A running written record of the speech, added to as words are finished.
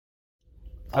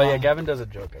Oh, yeah, Gavin does a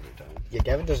joke every time. Yeah,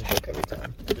 Gavin does a joke every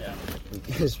time. Yeah.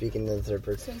 Speaking in the third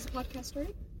person. So is the podcast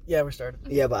started? Yeah, we started.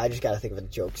 Yeah, but I just gotta think of a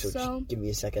joke, so just give me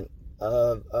a second.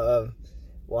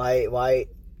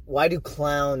 Why do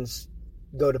clowns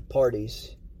go to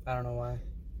parties? I don't know why.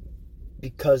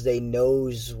 Because they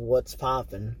knows what's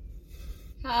popping.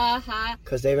 Ha ha.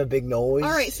 Because they have a big nose.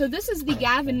 Alright, so this is the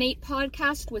Gavin Nate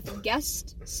podcast with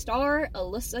guest star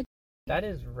Alyssa. That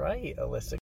is right,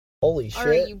 Alyssa. Holy shit.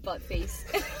 Alright, you butt face.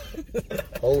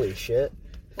 Holy shit.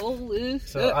 Holy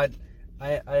So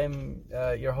I'm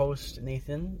your host,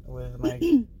 Nathan, with my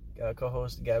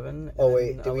co-host, Gavin. Oh,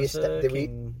 wait, did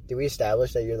Alyssa we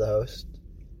establish that you're the host?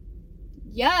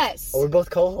 Yes. Oh, we're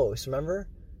both co-hosts, remember?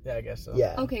 Yeah, I guess so.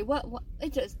 Yeah. Okay, what?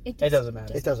 It doesn't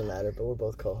matter. It doesn't matter, but we're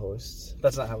both co-hosts.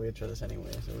 That's not how we intro this anyway.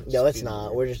 So No, it's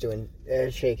not. We're just doing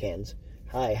shake hands.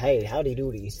 Hi, howdy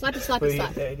doody. Slappy, slap.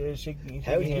 Shake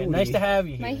Howdy hand. doody. Nice to have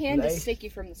you here. My hand Nice. is sticky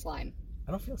from the slime.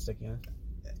 I don't feel sticky, huh?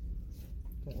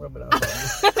 Don't rub it on.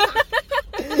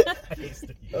 I hate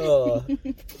sticky. Oh,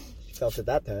 felt it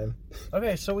that time.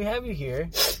 Okay, so we have you here.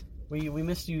 We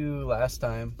missed you last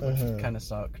time, which kind of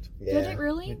sucked. Yeah. Did it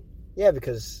really? Yeah,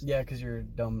 because... Yeah, because you're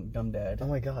dumb dad. Oh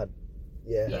my god.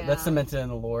 Yeah. Yeah. That's cemented in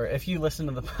the lore. If you listen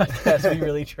to the podcast, we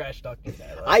really trash talked your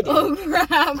dad. I did. Oh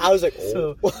crap! I was like,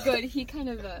 oh. So- Good. He kind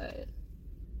of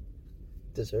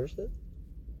Deserves it?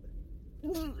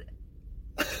 You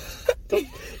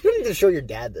don't need to show your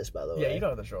dad this, by the way. Yeah, you don't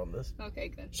have to show him this. Okay,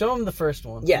 good. Show him the first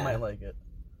one. Yeah. He might like it.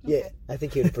 Yeah, Okay. I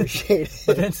think he'd appreciate it.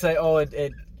 But then say, oh, it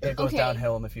goes Okay.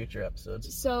 downhill in the future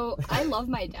episodes. So I love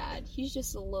my dad. He's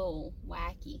just a little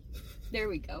wacky. There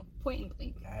we go. Point and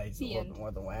click. Yeah, he's The a little end. bit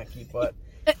more than wacky, but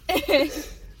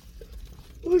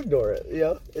We'll ignore it,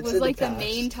 yeah. It's Was in like the past.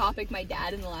 main topic my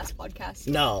dad in the last podcast.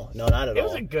 No, not at it all.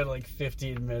 was a good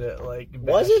 15-minute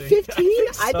Was it bashing. 15?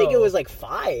 I think it so. was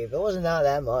 5. It wasn't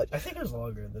that much. I think it was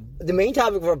longer than. The main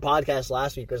topic for a podcast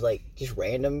last week was just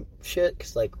random shit,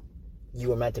 because you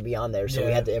were meant to be on there, so we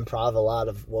Yeah. had to improv a lot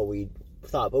of what we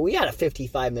thought. But we had a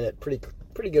 55-minute,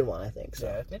 pretty good one, I think. So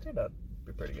Yeah, it turned out to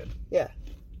be pretty good. yeah,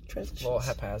 A transitions. little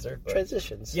haphazard. But...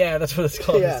 Transitions. Yeah, that's what it's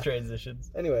called. Yeah. Is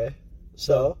transitions. Anyway,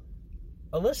 so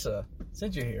Alyssa,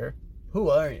 since you're here, who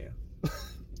are you?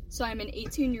 So I'm an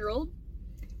 18-year-old,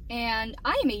 and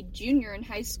I am a junior in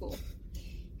high school.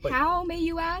 But- How, may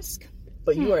you ask?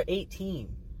 But you are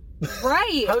 18.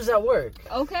 Right. How does that work?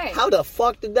 Okay. how the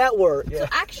fuck did that work? Yeah. So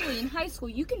actually, in high school,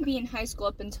 you can be in high school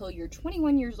up until you're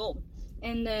 21 years old.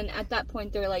 And then at that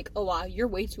point, they're like, oh, wow, you're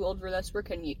way too old for this. We're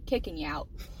kicking you out.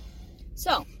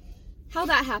 So, how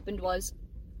that happened was,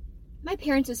 my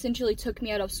parents essentially took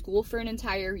me out of school for an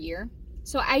entire year.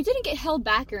 So I didn't get held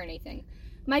back or anything.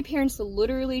 My parents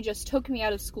literally just took me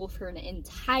out of school for an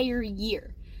entire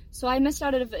year. So I missed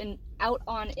out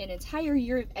on an entire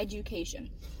year of education.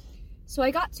 So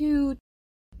I got to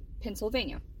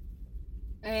Pennsylvania.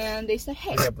 And they said,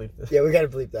 hey. I can't believe this. Yeah, we gotta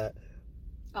bleep that.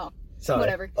 Oh, Sorry.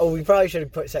 whatever. Oh, we probably should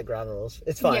have set ground rules.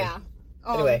 It's fine. Yeah.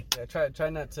 Anyway, Yeah,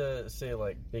 try not to say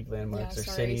big landmarks or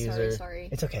sorry, cities sorry.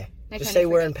 it's okay. I Just kinda say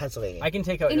we're forgot. in Pennsylvania. I can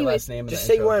take out your Anyways, last name. Just in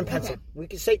say the we're in intro. Pennsylvania. We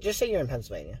can just say you're in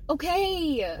Pennsylvania. Okay.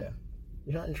 Yeah.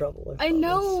 You're not in trouble. I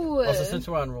know. Also, since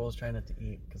we're on rules, try not to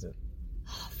eat because it.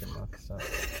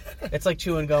 It's like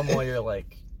chewing gum while you're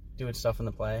doing stuff in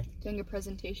the play. Doing a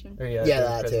presentation. Or Yeah, doing a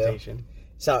that too. presentation.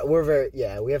 So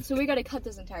we have So we gotta cut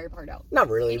this entire part out. not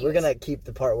really. We're Anyways. gonna keep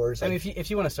the part where it's I mean, if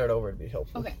you want to start over, it'd be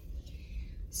helpful. Okay.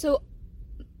 So,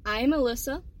 I'm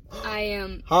Alyssa. I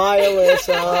am... Hi,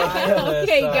 Alyssa. Hi,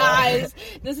 Okay, Alyssa. guys.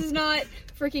 This is not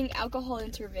freaking alcohol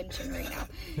intervention right now.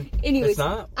 Anyways, It's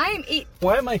not? I am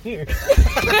Why am I here?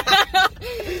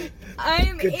 I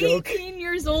am Good 18 joke.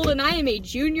 years old, and I am a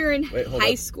junior in Wait, hold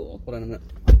high on. school. Hold on a minute.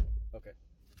 Okay.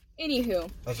 Anywho,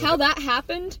 How's how it? that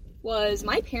happened was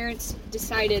my parents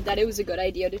decided that it was a good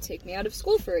idea to take me out of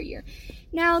school for a year.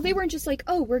 Now, they weren't just like,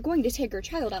 oh, we're going to take our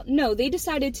child out. No, they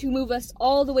decided to move us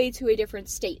all the way to a different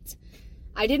state.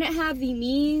 I didn't have the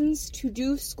means to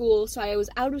do school, so I was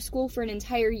out of school for an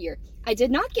entire year. I did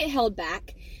not get held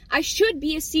back. I should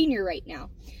be a senior right now.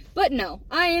 But no,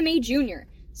 I am a junior.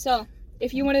 So,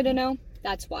 if you wanted to know,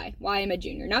 that's why I'm a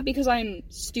junior. Not because I'm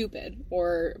stupid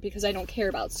or because I don't care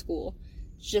about school.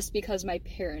 It's just because my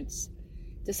parents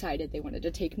decided they wanted to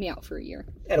take me out for a year.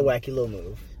 Had a wacky little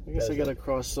move. I guess I gotta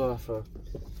cross off a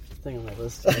thing on my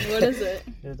list. What is it?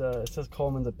 It says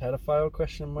Coleman's a pedophile?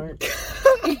 Question mark.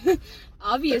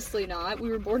 Obviously not.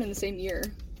 We were born in the same year.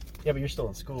 Yeah, but you're still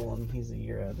in school and he's a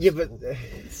year out. of Yeah, but school.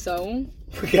 So,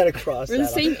 we gotta cross we're the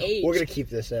that same off. age. We're gonna keep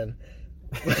this in.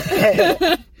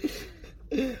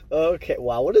 Okay,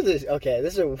 wow, what is this? Okay,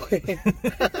 this is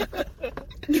a...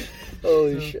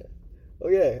 Holy shit.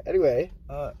 Okay, anyway.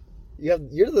 You're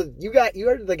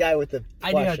the guy with the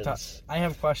questions. I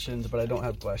have questions, but I don't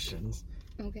have questions.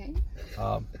 Okay.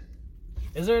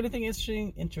 Is there anything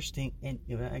interesting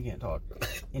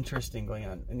going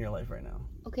on in your life right now?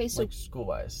 Okay, so like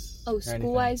school-wise. Oh,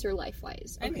 school-wise or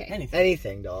life-wise? Okay.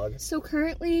 Anything, dog. So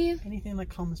currently, anything that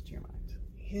comes to your mind.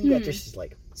 That just is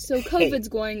like. So COVID's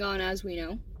going on, as we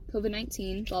know.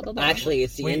 COVID-19, blah blah blah. Actually,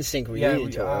 it's the NSYNC reunion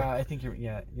tour. I think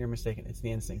you're mistaken. It's the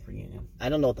NSYNC reunion. I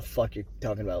don't know what the fuck you're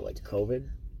talking about, like COVID.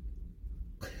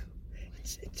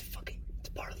 It's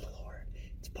part of the lore.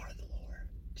 It's part of the lore.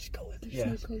 Just go with it. There's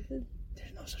no COVID.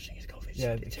 There's no such thing as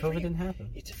COVID. COVID didn't happen.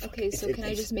 Okay, so can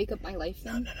I just make up my life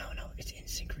then? No. It's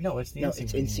NSYNC reunion. No, it's the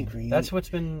NSYNC reunion. That's what's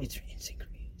been. It's NSYNC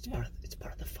reunion. It's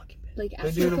part of the fucking bit. Like they're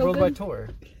after doing COVID? a worldwide tour.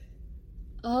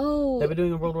 Oh. They've been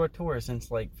doing a worldwide tour since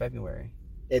like February.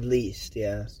 At least,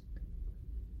 yeah.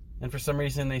 And for some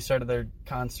reason, they started their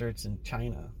concerts in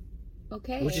China.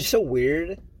 Okay. Which is so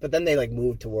weird. But then they like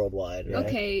moved to worldwide, right?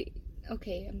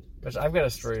 Okay. Which I've got a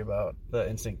story about the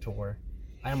NSYNC tour.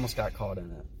 I almost got caught in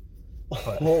it.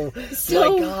 But, oh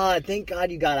so, my God! Thank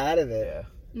God you got out of it. Yeah.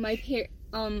 My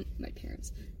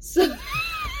parents. So.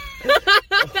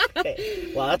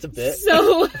 Okay. Wow, that's a bit.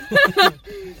 So,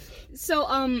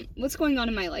 what's going on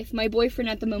in my life? My boyfriend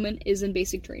at the moment is in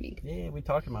basic training. Yeah, we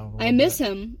talked about him. I miss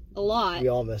him a lot. We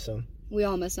all miss him.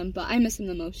 But I miss him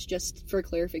the most. Just for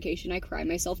clarification, I cry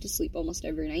myself to sleep almost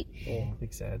every night. Oh,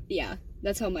 big sad. Yeah,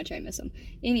 that's how much I miss him.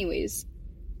 Anyways,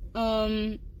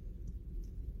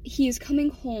 he is coming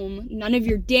home. None of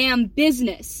your damn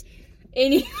business.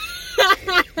 Okay.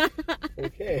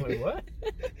 Wait, what?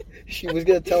 She was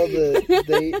gonna tell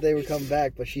they would come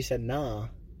back, but she said nah.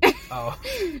 Oh,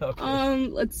 okay.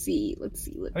 Let's see. You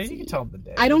can tell the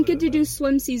day. I don't get to do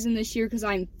swim season this year because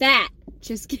I'm fat.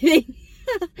 Just kidding.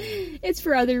 It's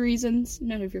for other reasons.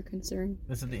 None of your concern.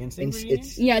 This is the NSYNC reunion?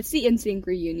 Yeah, it's the NSYNC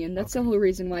reunion. That's the whole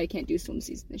reason why I can't do swim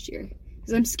season this year.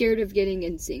 Because I'm scared of getting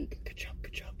NSYNC. Good job.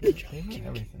 They ruined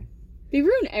everything. They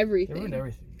ruined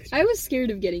everything. I was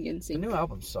scared of getting NSYNC. The new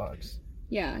album sucks.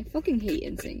 Yeah, I fucking hate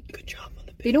NSYNC. Good job on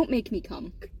the bit. They don't make me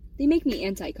cum. They make me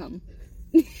anti-cum.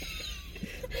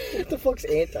 What the fuck's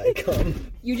anti-cum?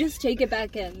 You just take it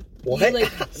back in. What? You,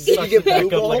 Did you get blue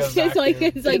balls? It's like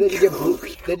Did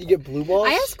you get blue balls?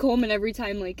 I ask Coleman every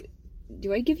time, like,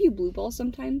 do I give you blue balls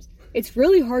sometimes? It's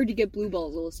really hard to get blue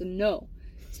balls, Alyssa. No.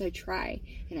 So I try,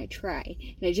 and I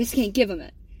just can't give him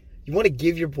it. You want to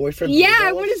give your boyfriend blue balls?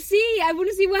 I want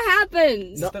to see what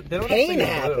happens. No, pain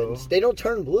happens. They don't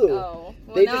turn blue. Oh.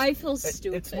 Well, now I feel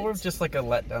stupid. It's more of just like a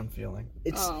letdown feeling.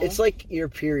 It's like your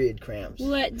period cramps.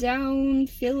 Letdown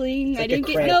feeling. Like I didn't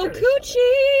get no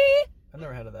coochie. I've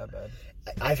never had it that bad.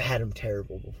 I've had them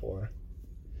terrible before.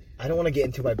 I don't want to get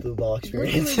into my blue ball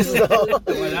experiences though.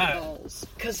 Why not?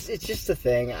 Because it's just a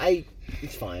thing.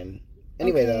 It's fine.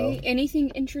 Anyway, though. Anything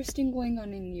interesting going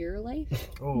on in your life,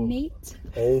 Nate?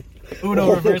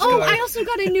 Uno reverse car. I also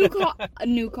got a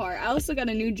new car. I also got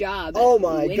a new job. Oh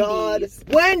my God.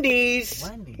 Wendy's.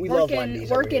 We love Wendy's.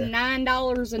 Working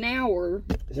 $9 an hour.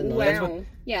 Is it wow.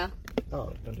 Yeah.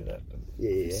 Oh, don't do that.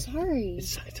 Yeah. Sorry.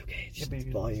 It's okay. It's just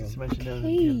volume.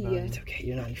 Hey. It's okay.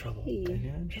 You're not in trouble. Hey.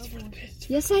 It's for the bit.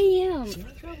 Yes, I am. It's for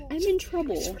the trouble. I'm in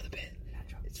trouble. It's for the bit.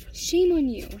 Shame on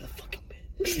you. It's for the fucking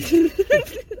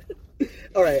bit.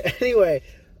 All right. Anyway,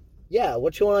 yeah.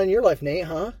 What's going on in your life, Nate?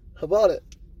 Huh? How about it?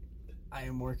 I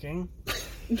am working.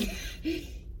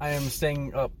 I am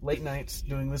staying up late nights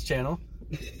doing this channel,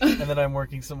 and then I'm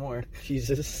working some more.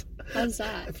 Jesus. How's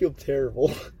that? I feel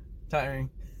terrible. Tiring.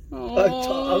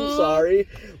 I'm sorry.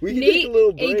 We can take a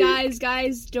little break. Hey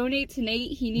guys, donate to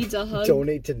Nate. He needs a hug.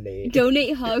 Donate to Nate.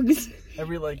 Donate hugs.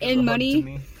 Every like and money.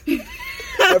 Hug to me.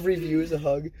 Every view is a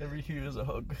hug. Every hue is a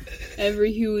hug.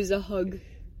 Every hue is a hug.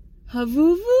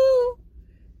 Havoo-voo.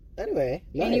 Anyway,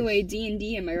 nice. Anyway,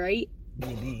 D&D, am I right?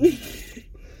 D&D.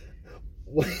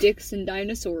 Dicks and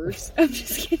dinosaurs. I'm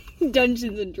just kidding.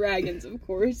 Dungeons and Dragons, of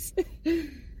course.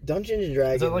 Dungeons and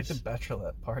Dragons. Is that like the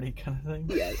bachelorette party kind of thing?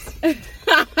 Yes.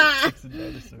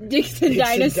 Dicks and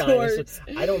dinosaurs.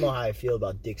 I don't know how I feel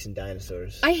about dicks and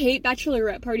dinosaurs. I hate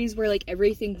bachelorette parties where like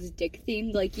everything's dick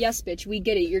themed. Like, yes, bitch, we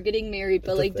get it. You're getting married,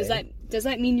 but like, does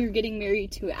that mean you're getting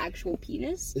married to an actual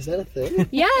penis? Is that a thing?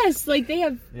 Yes. Like they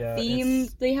have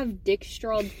themes. They have dick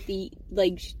straw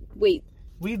wait.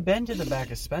 We've been to the back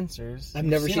of Spencer's. I've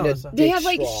never seen a dick They have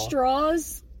like straw.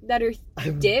 Straws that are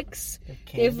dicks.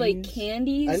 They have like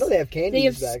candies. I know they have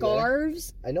candies. They have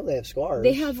scarves. I know they have scarves.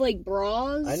 They have like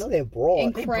bras. I know they have bras.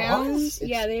 And crowns. They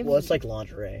have. Well, it's like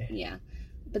lingerie. Yeah.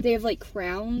 But they have like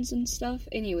crowns and stuff.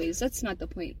 Anyways, that's not the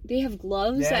point. They have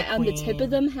gloves that on the tip of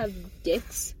them have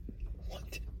dicks.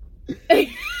 What?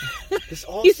 This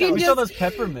all You sounds... We saw those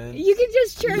peppermints. You can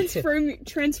just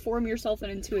transform yourself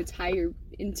into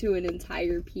an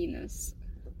entire penis.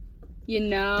 You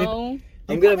know?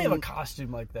 I'm gonna have a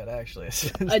costume like that, actually.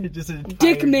 Just an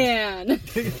entire... Dickman.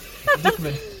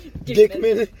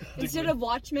 Dickman. Instead of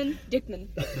Watchman,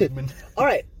 Dickman. All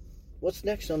right. What's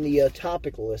next on the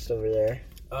topic list over there?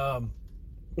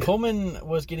 Coleman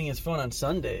was getting his phone on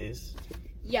Sundays.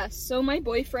 Yes, so my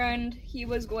boyfriend, he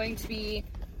was going to be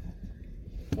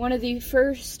one of the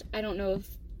first, I don't know if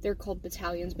they're called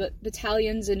battalions, but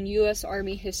battalions in U.S.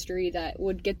 Army history that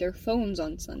would get their phones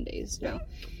on Sundays now.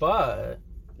 But...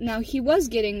 Now, he was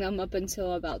getting them up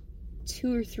until about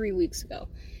 2 or 3 weeks ago.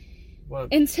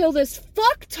 What? Until this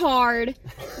fucktard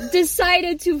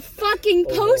decided to fucking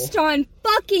post on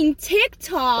fucking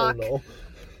TikTok. Oh, no.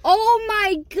 Oh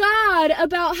my god,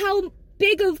 about how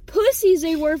big of pussies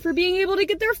they were for being able to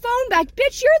get their phone back.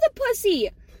 Bitch, you're the pussy.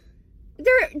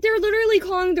 They're literally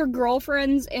calling their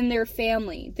girlfriends and their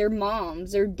family, their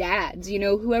moms, their dads, you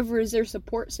know, whoever is their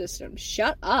support system.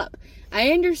 Shut up.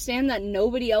 I understand that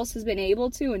nobody else has been able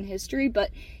to in history,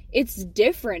 but it's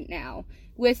different now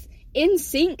with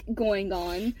NSYNC going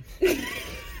on.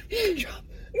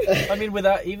 I mean,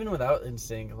 without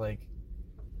NSYNC, like,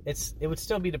 it would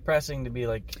still be depressing to be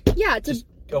like, yeah, just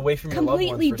away from your loved ones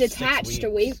completely for detached 6 weeks.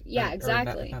 away. Yeah, Or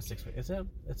exactly. not 6 weeks. Is it?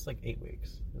 It's like 8 weeks.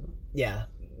 Isn't it? Yeah.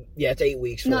 Yeah, it's 8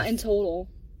 weeks. Not in total.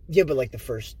 Yeah, but like the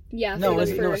first... Yeah, No, for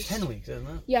the first. it's 10 weeks, isn't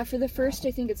it? Yeah, for the first,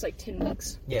 I think it's like 10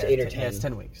 weeks. Yeah, It's 8 or 10. 10. Yeah, it's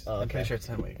 10 weeks. Oh, okay. I'm pretty sure it's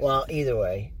 10 weeks. Well, either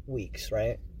way, weeks,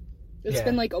 right? It's Yeah.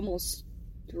 been like almost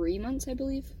 3 months, I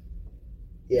believe.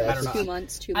 Yeah, I don't know. 2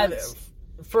 months, 2 months.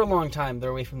 For a long time, they're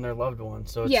away from their loved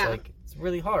ones, so it's like, it's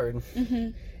really hard. Mm-hmm.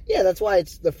 Yeah, that's why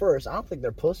it's the first. I don't think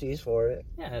they're pussies for it.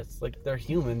 Yeah, it's like they're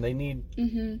human. They need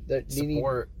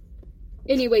support.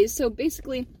 Anyways, so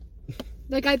basically,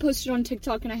 that guy posted on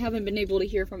TikTok, and I haven't been able to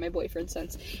hear from my boyfriend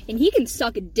since. And he can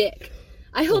suck a dick.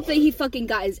 I hope that he fucking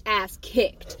got his ass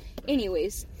kicked.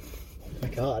 Anyways. Oh my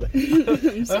god. I'm I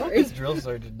hope sorry. his drill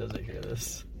sergeant doesn't hear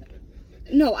this.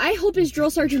 No, I hope his drill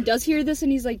sergeant does hear this,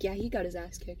 and he's like, yeah, he got his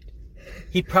ass kicked.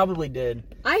 He probably did.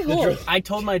 I hope. I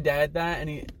told my dad that,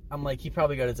 and I'm like, he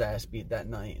probably got his ass beat that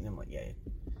night, and I'm like, yeah.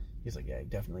 He's like, yeah, he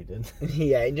definitely did.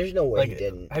 Yeah, there's no way Like, he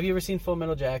didn't. have you ever seen Full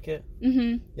Metal Jacket?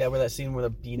 Mm-hmm. Yeah, where that scene where they're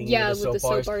beating Yeah, with the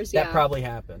soap bars. yeah. That probably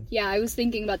happened. Yeah, I was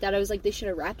thinking about that. I was like, they should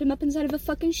have wrapped him up inside of a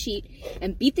fucking sheet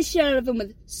and beat the shit out of him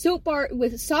with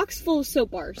socks full of soap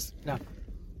bars. No.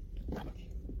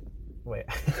 Wait.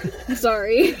 I'm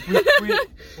sorry.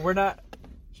 We're not,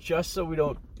 just so we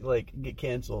don't, like, get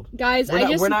canceled. Guys,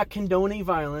 We're not condoning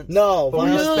violence. No, but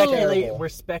violence is terrible. we're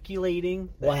speculating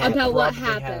About what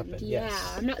probably happened. Yeah,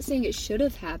 Yes. I'm not saying it should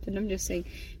have happened. I'm just saying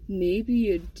maybe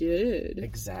it did.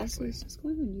 Exactly. Also, is this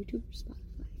going on YouTube or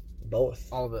Spotify? Both.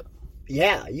 All of it.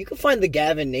 Yeah, you can find the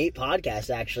Gavin Nate podcast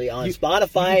actually on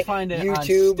Spotify, you can find it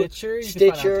YouTube, on Stitcher, you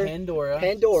Stitcher, can find it on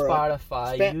Pandora,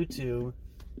 Spotify, YouTube.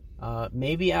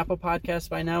 Maybe Apple Podcasts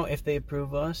by now if they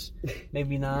approve us.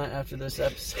 Maybe not after this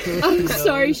episode. I'm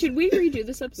sorry. Should we redo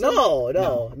this episode?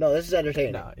 No. This is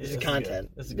entertaining. No, this is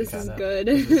content. This is This good. is content.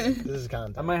 good. This is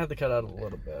content. I might have to cut out a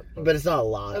little bit, but it's not a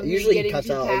lot. Of me Usually he getting cuts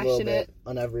too out a little passionate. bit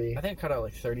on every. I think I cut out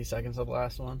like 30 seconds of the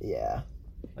last one. Yeah.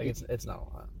 Like it's not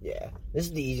a lot. Yeah. This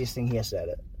is the easiest thing he has to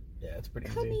edit. Yeah, it's pretty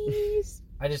easy. Cummies.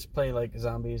 I just play like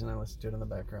zombies and I listen to it in the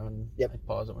background. Yep. I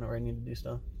pause it whenever I need to do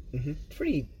stuff. Mm-hmm.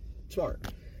 Pretty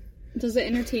smart. Does it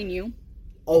entertain you?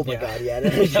 Oh my god, yeah.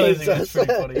 That's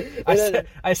pretty funny.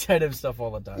 I send him stuff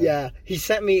all the time. Yeah, he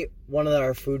sent me one of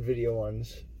our food video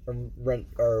ones,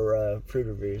 or food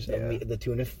reviews. Yeah. The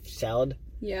tuna salad.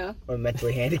 Yeah. Or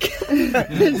mentally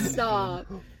handicapped. Stop.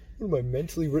 What am I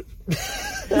mentally?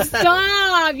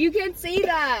 Stop! You can't say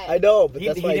that. I know, but He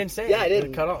that's why. didn't say yeah, it. I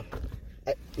didn't. It cut off.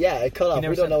 It cut off.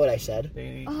 never We don't said know it. what I said.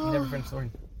 He never finished the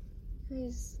word.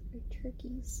 Guys are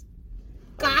turkeys.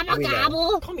 We Gobble know.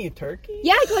 gobble. Call me a turkey?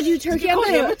 Yeah, I called you a turkey. You call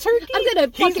him a turkey? I'm gonna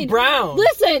He's fucking brown.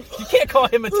 Listen. You can't call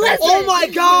him a turkey. Listen. Oh my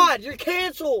god, you're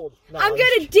canceled. No, I'm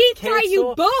gonna deep fry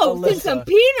you Cancel both in Alyssa. some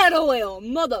peanut oil,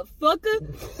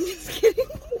 motherfucker. Just kidding.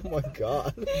 Oh my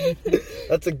god,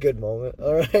 that's a good moment.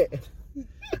 All right.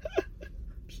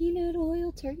 Peanut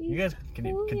oil turkey. You guys can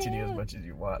continue as much as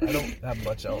you want. I don't have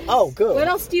much else. Oh, good. What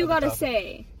else do you Other gotta topic.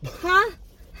 say?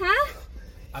 Huh?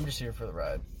 I'm just here for the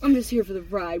ride. I'm just here for the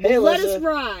ride. Hey, Well, let Alyssa. us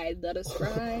ride. Let us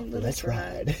ride. Let's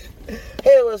ride.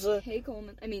 Hey, Alyssa. Hey,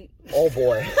 Coleman. I mean. Oh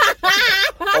boy.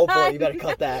 Oh boy, you better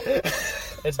cut that.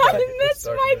 It's dark. I miss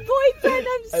my boyfriend.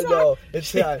 I'm I sorry. know.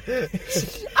 It's time.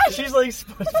 She's like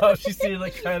SpongeBob. She's seeing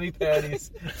like Krabby Patties.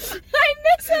 I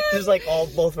miss him. Just like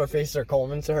both of our faces are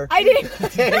Coleman to her. I didn't.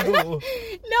 No,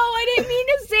 I didn't mean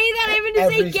to say that. I meant to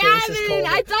Every say face is Gavin. Coleman.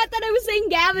 I thought that I was saying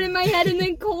Gavin in my head, and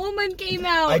then Coleman came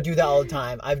out. I do that all the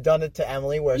time. I've done it to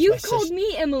Emily. Where it's You've my called sister.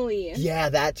 me Emily. Yeah,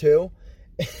 that too.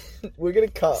 We're gonna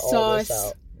cut all this Sus.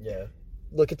 out. Yeah.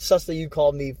 Look, it's sus that you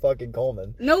called me fucking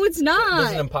Coleman. No, it's not.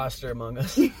 There's an imposter among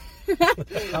us.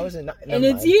 How is it not? And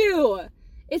it's you.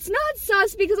 It's not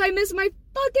sus because I miss my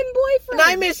fucking boyfriend. And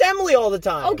I miss Emily all the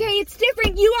time. Okay, it's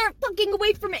different. You aren't fucking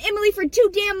away from Emily for 2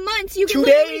 damn months. You 2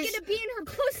 literally days. get to be in her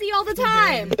pussy all the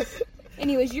time.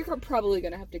 Anyways, you're probably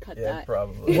gonna have to cut Yeah, that.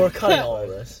 probably. We're cutting all of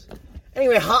this.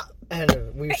 Anyway,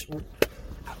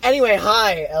 Anyway,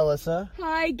 hi, Alyssa.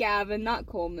 Hi, Gavin, not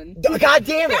Coleman. God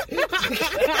damn it!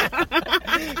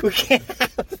 We can't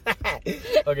have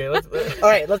that. Okay, let's All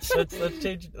right, let's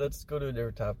change. Let's go to a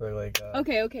different topic. Like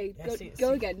Okay. Yeah, Go see-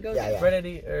 again. Go Yeah, again. yeah. read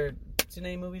any or seen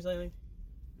any movies lately?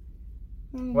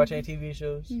 Watch any TV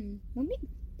shows? Let me.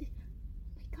 Oh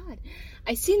my God,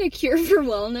 I seen A Cure for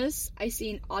Wellness. I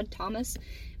seen Odd Thomas.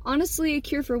 Honestly, A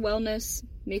Cure for Wellness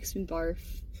makes me barf.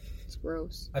 It's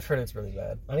gross. I've heard it's really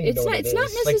bad. I don't even know what It's not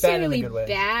is. Like bad in a necessarily good way.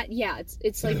 bad. Yeah,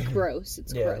 it's like gross.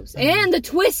 It's Yeah. gross, and the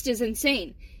twist is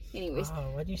insane. Anyways,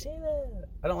 Oh, why'd you say that?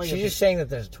 I don't like. She's it. just saying that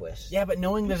there's a twist. Yeah, but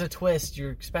knowing there's a twist,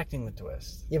 you're expecting the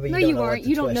twist. Yeah, but No, you don't you know what aren't. the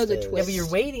You don't know the is. Yeah, twist. but you're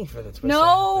waiting for the twist.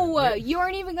 no, to happen. you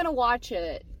aren't even gonna watch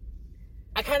it.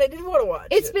 I kind of did want to watch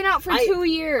it. It's been out for 2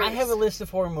 years. I have a list of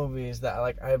horror movies that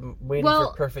I'm waiting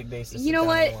for perfect days to sit you know down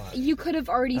what? and watch. You could have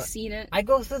already seen it. I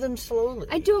go through them slowly.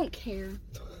 I don't care.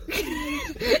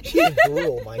 She's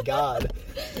brutal, my God.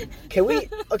 Can we?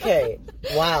 Okay.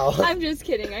 Wow. I'm just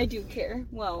kidding. I do care.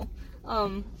 Well,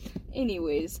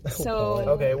 anyways, so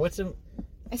Okay, what's in?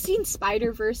 I seen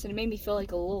Spider-Verse and it made me feel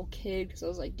like a little kid because I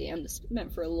was like, damn, this is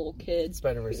meant for a little kid.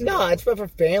 Spider-Verse? No, it's meant for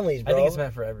families, bro. I think it's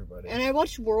meant for everybody. And I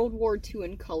watched World War II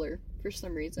in color for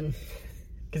some reason.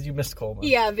 Because you missed Coleman.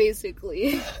 Yeah,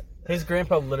 basically. His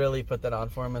grandpa literally put that on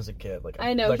for him as a kid.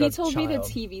 I know. like He a told me the child.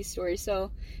 TV story.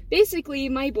 So basically,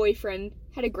 my boyfriend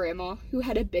had a grandma who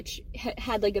had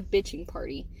had like a bitching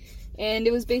party. And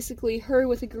it was basically her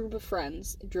with a group of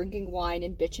friends drinking wine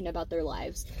and bitching about their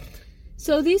lives.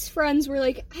 So these friends were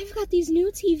like, I've got these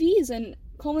new TVs, and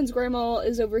Coleman's grandma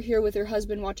is over here with her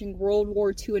husband watching World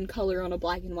War II in color on a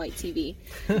black and white TV.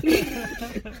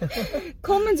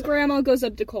 Coleman's grandma goes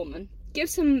up to Coleman,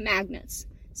 gives him magnets,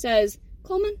 says,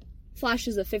 Coleman,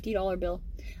 flashes a $50 bill.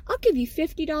 I'll give you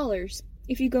 $50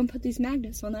 if you go and put these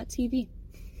magnets on that TV.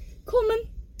 Coleman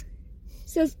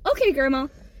says, okay, Grandma.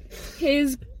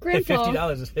 His grandpa...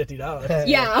 $50 is $50.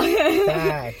 Yeah.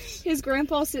 Facts. His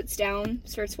grandpa sits down,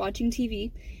 starts watching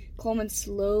TV. Coleman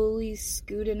slowly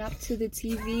scooting up to the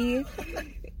TV.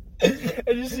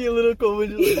 I just see a little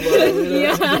Coleman just like,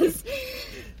 Yes.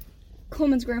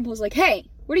 Coleman's grandpa's like, hey,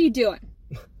 what are you doing?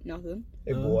 Nothing.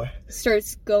 Hey, boy.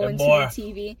 Starts going Hey, boy. to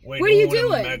the TV. Wait, What are you no, them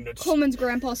doing? magnets. Coleman's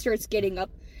grandpa starts getting up.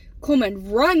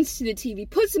 Coleman runs to the TV,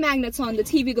 puts the magnets on. The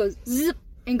TV goes zip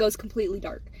and goes completely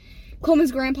dark.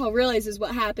 Coleman's grandpa realizes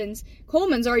what happens.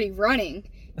 Coleman's already running.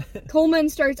 Coleman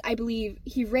starts, I believe,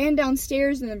 he ran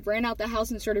downstairs and then ran out the house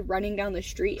and started running down the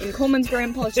street. And Coleman's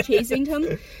grandpa's chasing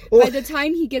him. By the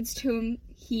time he gets to him,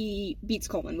 he beats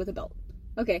Coleman with a belt.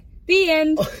 Okay, the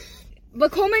end.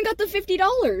 But Coleman got the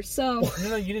 $50, so...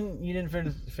 No, you didn't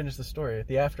finish the story.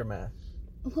 The aftermath.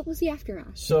 What was the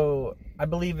aftermath? So, I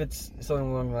believe it's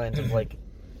something along the lines of, like...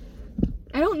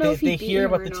 I don't know if he They beat hear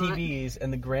him about or the not. TVs,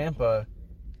 and the grandpa,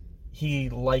 he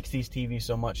likes these TVs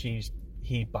so much,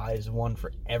 he buys one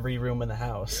for every room in the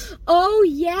house. Oh,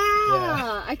 yeah!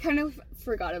 Yeah. I kind of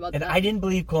forgot about And that. I didn't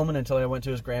believe Coleman until I went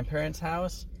to his grandparents'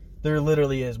 house. There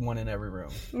literally is one in every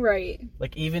room. Right.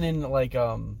 Like, even in, like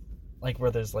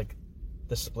where there's, like,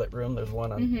 the split room, there's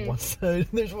one on one side,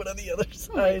 and there's one on the other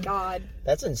side. Oh, my God.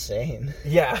 That's insane.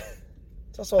 Yeah.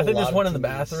 It's also I think there's one in the TVs.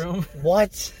 bathroom.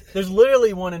 What? There's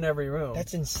literally one in every room.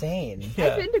 That's insane. Yeah.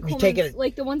 I've been to You Coleman's, take it-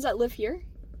 like, the ones that live here.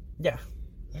 Yeah.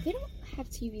 They don't have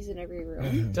TVs in every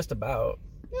room. Just about.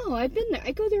 No, I've been there.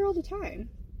 I go there all the time.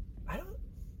 I don't...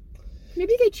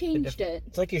 Maybe they changed it.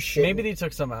 It's like your shit. Maybe they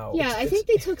took some out. Yeah, I think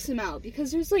they took some out because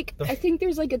there's like I think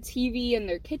there's like a TV in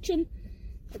their kitchen,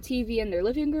 a TV in their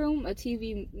living room, a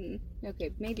TV.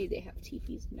 Okay, maybe they have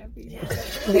TVs in every room.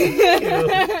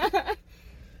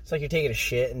 It's like you're taking a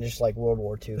shit and just like World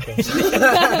War II things.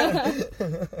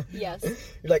 Yes.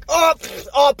 You're like, up!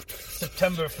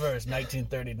 September 1st,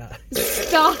 1939.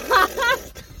 Stop.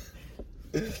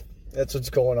 That's what's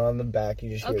going on in the back.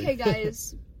 You just hear Okay,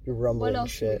 guys. you're rumbling What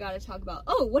else do we shit. gotta talk about?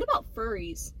 Oh, what about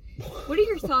furries? What are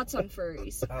your thoughts on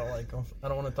furries? I don't like them. I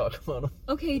don't want to talk about them.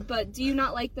 Okay, but do you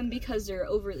not like them because they're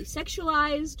overly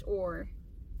sexualized, or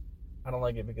I don't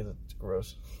like it because it's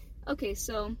gross. Okay,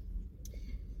 so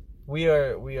we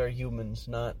are humans,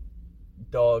 not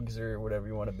dogs or whatever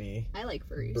you want to be. I like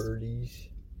furries. Birdies.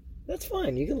 That's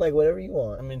fine. You can like whatever you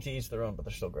want. I mean, to each their own, but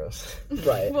they're still gross.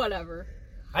 Right. Whatever.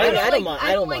 I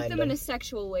don't like mind them in a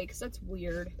sexual way because that's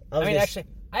weird. Actually,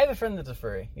 I have a friend that's a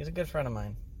furry. He's a good friend of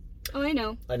mine. Oh, I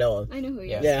know. I know him. I know who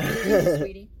he is. Yeah. He's a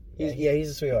sweetie. He's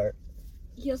a sweetheart.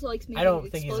 He also likes making I don't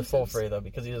think explosives. he's a full furry, though,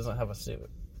 because he doesn't have a suit.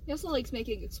 He also likes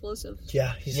making explosives.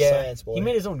 Yeah, he's a science boy. He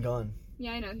made his own gun.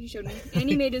 Yeah, I know. He showed me. And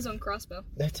he made his own crossbow.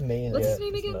 That's amazing. What's his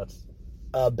name again? Nuts.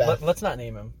 Beth. Let's not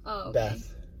name him. Oh, okay.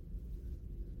 Beth.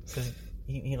 Because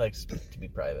he likes to be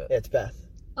private. Yeah, it's Beth.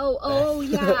 Oh,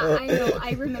 yeah, I know.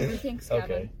 I remember. Thanks, Gavin.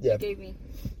 Okay. Yeah. You gave me.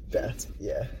 Beth.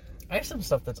 Yeah. I have some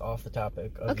stuff that's off the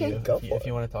topic of Okay. you, Go if for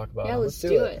you want to talk about Yeah, it. let's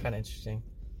do it. Kind of interesting.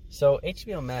 So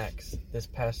HBO Max this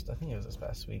past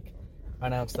week,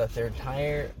 announced that their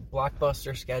entire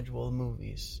blockbuster schedule of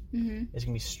movies Mm-hmm. is going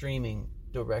to be streaming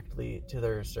directly to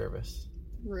their service.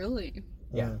 Really?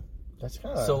 Yeah. That's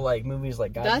kind of... So like movies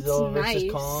like That's Godzilla vs.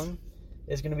 nice. Kong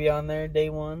is going to be on there day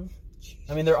one.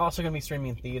 I mean, they're also going to be streaming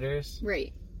in theaters,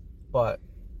 Right. but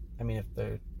I mean, if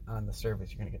they're on the service,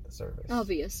 you're going to get the service.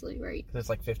 Obviously, right. Because it's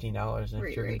like $15, and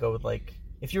Right, if you're going right. to go with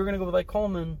if you were going to go with like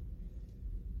Coleman,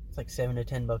 it's like $7 to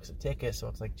 $10 a ticket, so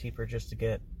it's like cheaper just to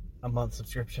get a month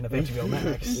subscription of HBO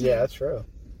Max. Yeah, that's true.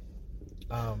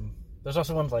 There's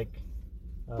also ones like.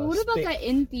 But what about that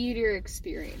in-theater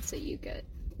experience that you get?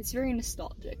 It's very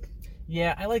nostalgic.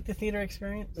 Yeah, I like the theater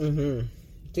experience. Mm-hmm.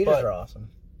 Theaters But- are awesome.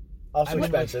 Also I would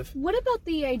expensive. What about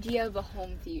the idea of a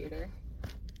home theater?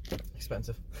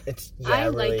 Expensive. It's I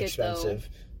really like it, expensive.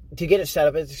 To get it set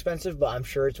up, it's expensive, but I'm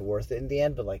sure it's worth it in the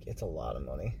end. But like, it's a lot of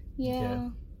money. Yeah.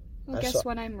 I I guess saw-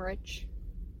 when I'm rich.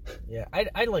 Yeah,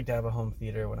 I'd like to have a home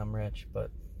theater when I'm rich,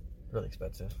 but really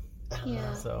expensive. I don't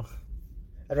Yeah. know. So.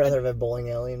 I'd rather have a bowling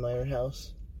alley in my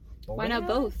house. Why not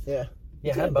both? Yeah. Yeah,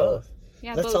 Let's have have both.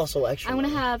 Yeah, That's both. also extra. I want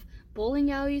to money. have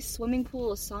bowling alley, swimming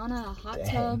pool, a sauna, a hot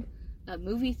Dang. tub, a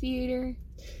movie theater,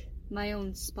 my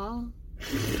own spa. I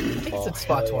think Oh, it's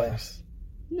spa hell yeah. twice.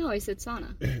 No, I said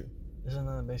sauna. Isn't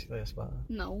that basically a spa?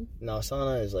 No. No,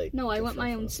 sauna is like. No, I want different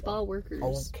my from own a spa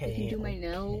workers. Okay, They can do my okay.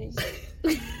 nails.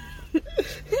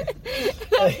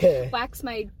 Okay. Wax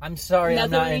my... I'm sorry,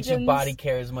 I'm Nether not into regions. body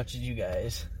care as much as you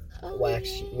guys. Oh,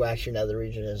 Wax your nether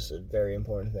region is a very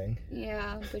important thing.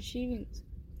 Yeah, but she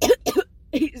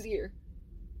easier.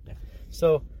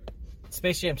 So,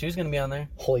 Space Jam 2 is going to be on there.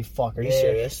 Holy fuck, are you Yeah.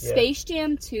 serious? Yeah. Space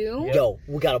Jam 2? Yep. Yo,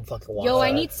 we gotta fucking watch Yo, that.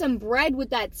 I need some bread with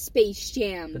that Space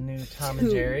Jam. The new Tom 2.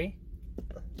 and Jerry.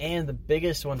 And the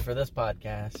biggest one for this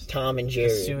podcast, Tom and the Jerry.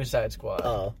 Suicide Squad.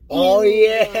 Oh Ew,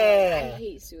 yeah. I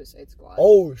hate Suicide Squad.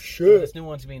 Oh So shit. this new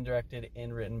one's being directed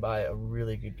and written by a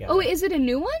really good guy. Oh, is it a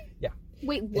new one? Yeah.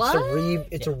 Wait, what?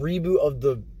 It's a reboot of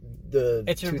the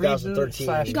It's a 2013.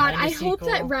 reboot / God, I kinda hope that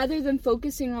sequel. rather than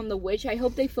focusing on the witch, I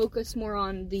hope they focus more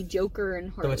on the Joker and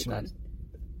The Harley Witch Quinn. not.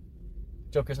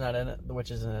 Joker's not in it. The Witch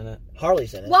isn't in it.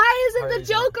 Harley's in it. Why isn't Harley's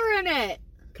the in it. Joker in it?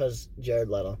 Because Jared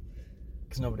Leto.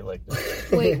 Because nobody liked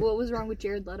it. Wait, what was wrong with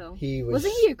Jared Leto? He was.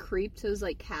 Wasn't he a creep to his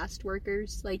like cast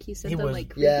workers? Like he sent He them was- like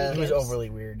creepy yeah. He was gifts? overly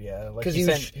weird, yeah. Like Because he he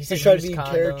sent was used trying to be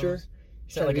condoms. character.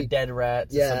 He sent like a dead rat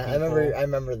to Yeah, some I remember. people. I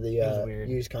remember the was weird.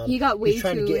 used condom. He got way He's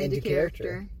trying too to get into into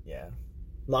character. Yeah.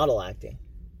 Model acting.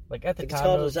 Like at the It's time,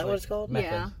 called- it is was that what like it's called? Method.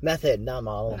 Yeah. Method, not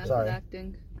model. Method Sorry.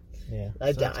 acting. Yeah.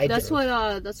 I So I That's did-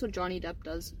 what Johnny Depp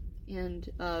does, and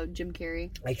Jim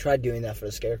Carrey. I tried doing that for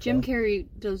the Scarecrow. Jim Carrey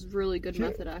does really good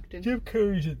method acting. Jim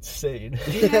Carrey's insane.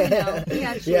 Yeah, I know. He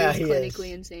actually Yeah, is he clinically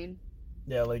is. insane.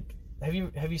 Yeah, like have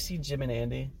you seen Jim and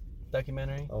Andy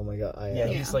documentary? Oh my god. Yeah, Yeah.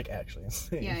 he's like actually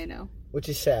insane. Yeah, I know. Which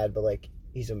is sad, but like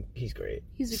he's great.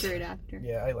 He's a great actor.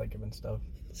 Yeah, I like him and stuff.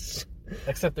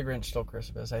 Except The Grinch Stole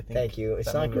Christmas, I think. Thank you.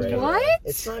 It's that not movie was great. kinda What? bad.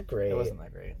 It's not great. It wasn't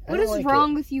that great. I What don't is like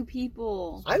wrong it. with you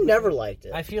people? I've never liked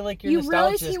it. I feel like your You nostalgia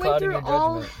realize is he went clouding through your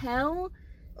all judgment. hell?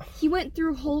 He went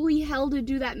through holy hell to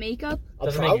do that makeup?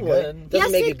 Doesn't make it good. Doesn't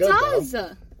yes, make it it good, does!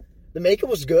 though. The makeup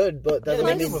was good, but Yeah, doesn't the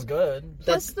make makeup it was good.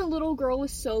 Plus, the little girl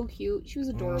was so cute. She was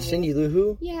adorable. Cindy Lou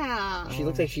Who? Yeah. She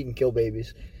looks like she can kill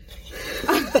babies. She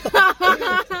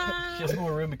has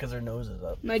more room because her nose is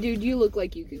up. My dude, you look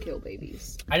like you could kill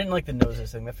babies. I didn't like the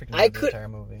noses thing. That freaking I out the could- entire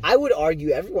movie. I would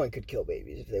argue everyone could kill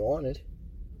babies if they wanted.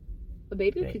 A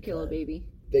baby They could kill a could. baby.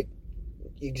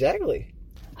 Exactly.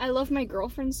 I love my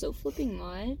girlfriend so flipping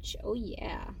much. Oh,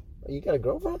 yeah. You got a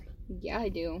girlfriend? Yeah, I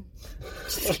do.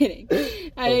 Just kidding.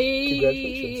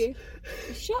 Congratulations.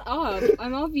 Shut up.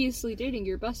 I'm obviously dating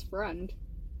your best friend.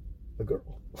 A girl.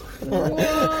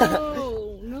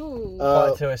 Whoa, no.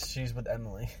 Plot twist, she's with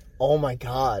Emily. Oh my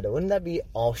god. Wouldn't that be...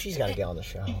 Oh, she's got to get on the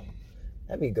show.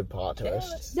 That'd be a good plot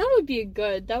twist. That would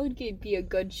be a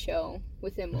good show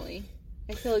with Emily.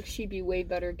 I feel like she'd be way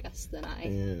better guest than I.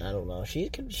 I don't know.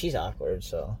 She's awkward,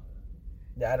 so.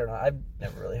 Yeah, I don't know. I've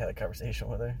never really had a conversation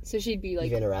with her. So she'd be like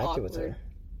You've interacted awkward. with her,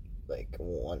 like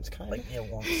once, kind of.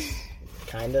 Like once.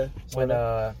 Kinda.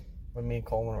 When me and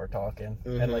Coleman were talking,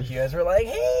 and like you guys were like,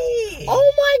 "Hey!"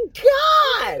 Oh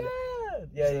my god!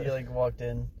 Yeah, you like walked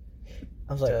in.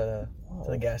 I was like, to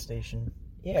the gas station.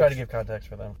 yeah. Try to give context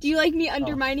for them. Do you like me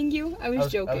undermining you? I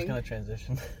was joking. I was gonna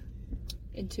transition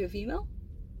into a female.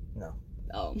 No.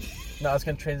 Oh. No, I was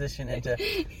gonna transition into.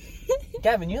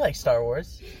 Gavin, you like Star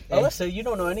Wars. Alyssa, you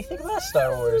don't know anything about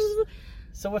Star Wars.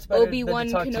 So what's better Obi-Wan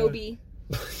than to talk Kenobi.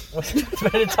 What's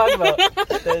better to talk about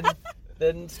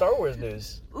than Star Wars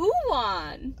news?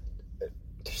 Uwan.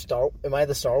 Am I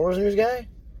the Star Wars news guy?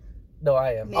 No,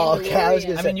 I am. Oh, okay, I was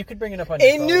gonna say. I mean, you could bring it up on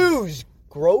your phone. news,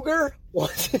 Groger?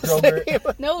 What's his Groger. name?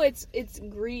 No, it's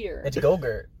Greeter. It's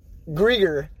Gogurt.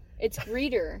 Grieger. It's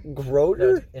Greeter.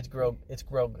 Groger? No, it's Grogu.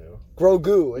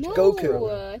 Grogu. It's No,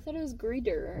 Goku. I thought it was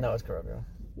Greeter. No, it's Grogu.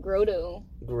 Grodo.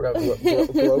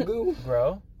 Grogu?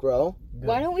 Grow?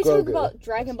 Why don't we talk about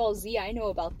Dragon Ball Z? I know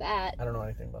about that. I don't know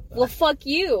anything about that. Well, fuck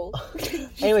you.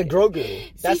 Anyway,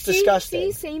 Grogu. That's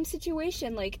disgusting. See, same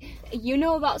situation. Like, you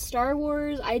know about Star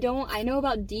Wars. I don't. I know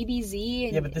about DBZ.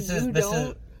 And yeah, but this is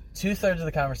 2/3 of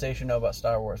the conversation know about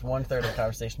Star Wars. 1/3 of the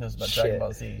conversation knows about Dragon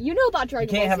Ball Z. You know about Dragon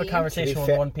Ball Z. You can't have a conversation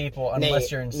with one people unless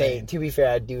you're insane. Nate, to be fair,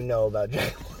 I do know about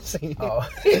Dragon Ball Z. Oh.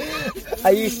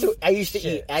 I used to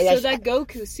eat. So that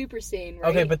Goku Super Saiyan, right?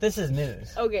 Okay, but this is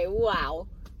news. Okay, wow.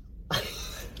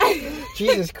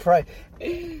 Jesus Christ.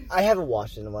 I haven't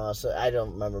watched it in a while, so I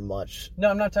don't remember much. No,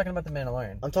 I'm not talking about The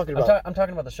Mandalorian. I'm talking about... I'm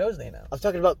talking about the shows they announced. I'm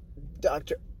talking about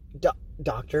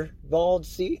Dr. Bald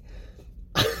C.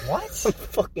 What? I'm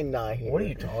fucking not here. What are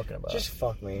you talking about? Just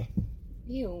fuck me.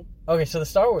 Ew. Okay, so the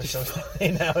Star Wars shows they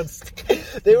announced.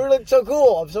 They were like so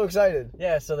cool. I'm so excited.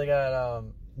 Yeah, so they got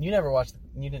you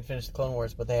didn't finish the Clone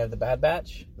Wars, but they have the Bad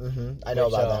Batch. I know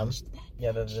about them.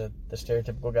 Yeah, the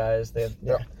stereotypical guys. They're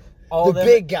the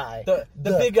big guy. The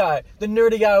big guy. The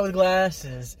nerdy guy with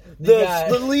glasses.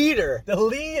 The leader. The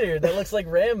leader that looks like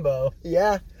Rambo.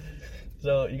 Yeah.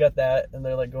 So you got that, and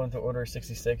they're like going through Order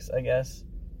 66, I guess.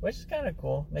 Which is kind of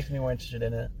cool. Makes me more interested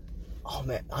in it. Oh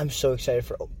man, I'm so excited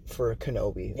for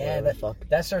Kenobi. Yeah,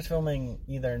 that starts filming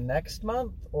either next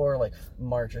month or like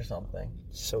March or something.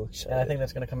 So excited. And I think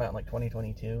that's gonna come out in like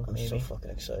 2022. I'm so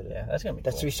fucking excited. Yeah, that's gonna be.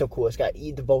 That's gonna be so cool. It's got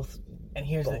the both. And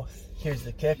here's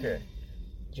the kicker.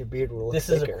 Your beard will look This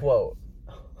thicker. is a quote.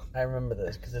 I remember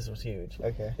this because this was huge.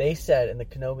 Okay. They said in the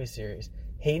Kenobi series,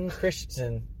 Hayden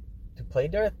Christensen, who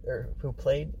played Anakin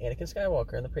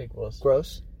Skywalker in the prequels.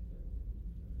 Gross.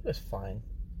 It was fine.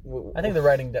 I think the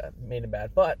writing made it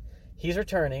bad, but he's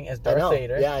returning as Darth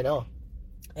Vader. Yeah, I know.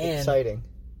 And exciting.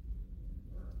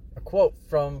 A quote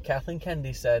from Kathleen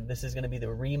Kennedy said, "This is going to be the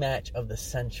rematch of the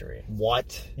century."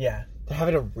 What? Yeah. They're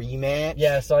having a rematch?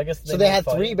 Yeah, so I guess they had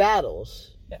 3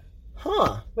 battles. Yeah.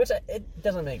 Huh. Which it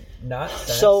doesn't make not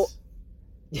sense. So,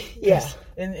 yeah.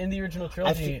 In the original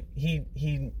trilogy, he's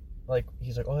like,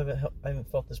 "Oh, I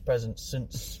haven't felt this presence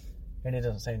since," and he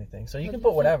doesn't say anything. So you can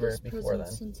put whatever before then.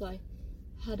 Since I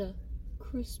had a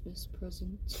Christmas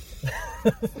present.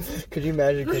 Could you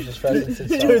imagine Christmas presents in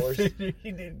Star Wars? He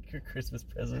did a Christmas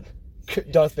present.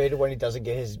 Darth Vader when he doesn't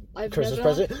get his Christmas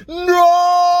present.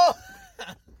 No!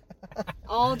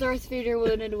 All Darth Vader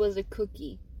wanted was a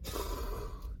cookie.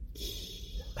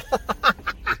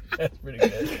 That's pretty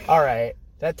good. All right.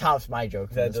 That tops my joke.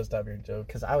 That does top your joke.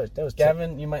 Because that was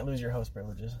Gavin, you might lose your host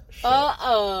privileges.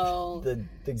 Uh-oh. The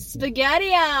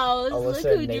SpaghettiOs. Look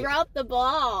who dropped the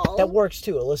ball. That works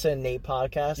too. Alyssa and Nate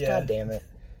podcast. Yeah. God damn it.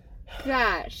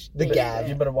 Gosh. Gav.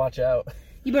 You better watch out.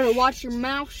 You better watch your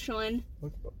mouth, son.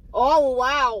 Oh,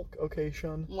 wow. Okay,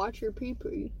 Sean. Watch your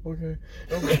pee-pee. Okay.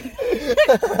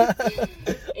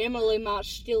 Emily might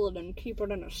steal it and keep it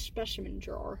in a specimen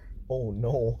jar. Oh,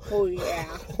 no. Oh, yeah.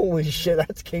 Holy shit,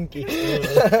 that's kinky.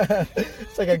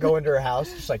 It's like I go into her house,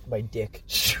 just like my dick.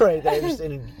 Right there, just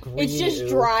in green. It's just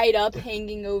dried up,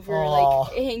 hanging over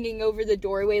the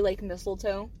doorway like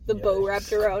mistletoe. The bow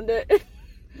wrapped around it.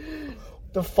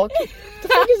 The fuck is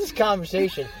this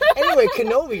conversation? Anyway,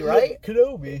 Kenobi, right?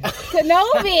 Kenobi,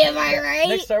 am I right?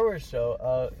 Next Star Wars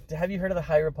show. Have you heard of the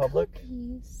High Republic?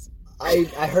 I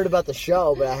heard about the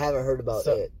show, but I haven't heard about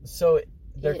it. So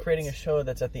they're creating a show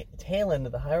that's at the tail end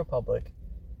of the High Republic,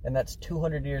 and that's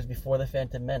 200 years before the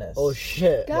Phantom Menace. Oh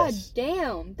shit! God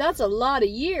damn, that's a lot of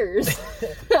years.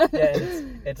 Yeah,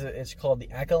 it's called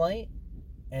the Acolyte,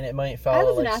 and it might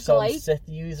follow like some Sith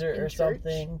user or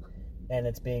something. And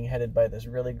it's being headed by this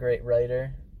really great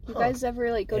writer. You guys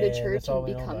ever like go to church that's all and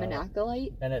we know become an about.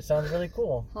 acolyte? And it sounds really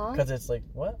cool. Huh? Because it's like,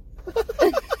 what?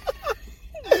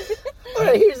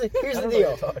 Alright, here's the I don't know what deal.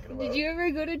 you're talking about. Did you ever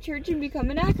go to church and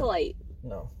become an acolyte?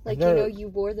 No. Like, Never. you know, you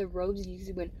wore the robes and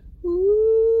you went,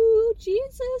 ooh,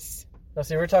 Jesus. No,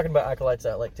 see, we're talking about acolytes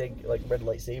that like take like red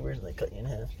lightsabers and they cut you in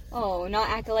half. Oh, not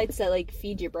acolytes that like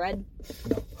feed you bread.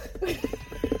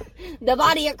 The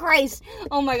body of Christ.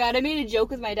 Oh my God, I made a joke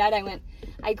with my dad.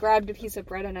 I grabbed a piece of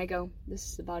bread and I go, this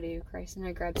is the body of Christ. And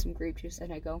I grabbed some grape juice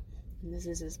and I go, and this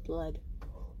is his blood.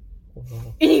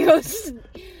 And he goes,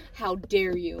 how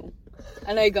dare you?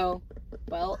 And I go,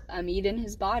 well, I'm eating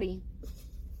his body.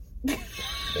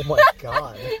 Oh my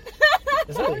God.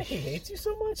 Is that why he hates you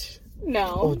so much?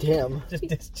 No. Oh, damn. Just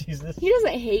diss Jesus. He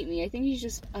doesn't hate me. I think he's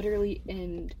just utterly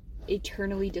and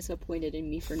eternally disappointed in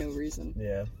me for no reason.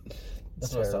 Yeah.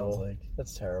 That's That's what it terrible. sounds like.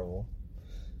 That's terrible.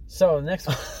 So, next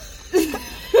one.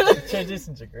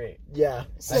 Transitions are great. Yeah.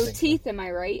 So think teeth, am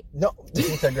I right? No.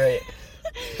 Teeth are great.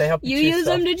 They help You chew use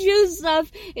stuff. them to chew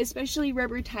stuff, especially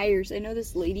rubber tires. I know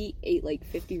this lady ate like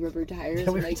 50 rubber tires Yeah,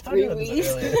 we in were like talking 3 about this weeks.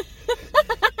 earlier.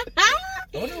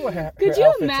 I wonder what her Could her you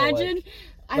outfits are imagine?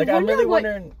 Like, I I'm wonder really what.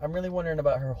 wondering. I'm really wondering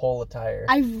about her whole attire.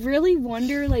 I really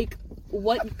wonder like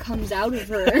what comes out of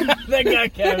her. That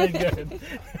got Kevin good.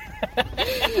 Oh,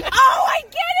 I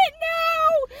get it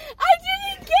now! I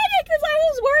didn't get it because I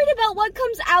was worried about what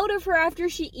comes out of her after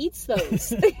she eats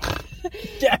those.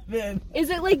 Kevin. Is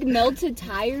it like melted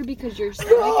tire because your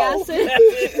stomach acid?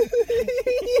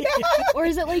 Or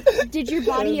is it like, did your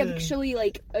body Kevin. actually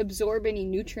like absorb any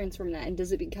nutrients from that and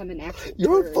does it become an actual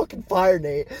You're turd? fucking fire,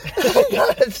 Nate. I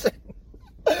gotta say.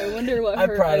 I wonder what I'm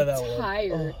her proud of that one.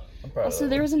 attire. I'm proud Also, of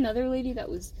there that was another lady that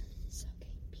was sucking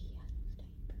pee out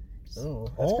of diapers. one. Ooh,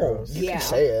 that's Oh, gross. you Yeah. can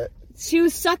say it. She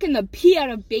was sucking the pee out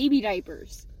of baby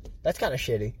diapers. That's kind of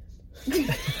shitty.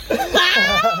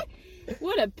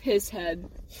 What a piss head.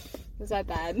 Was that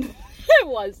bad? It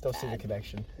was Don't see the bad.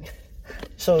 connection.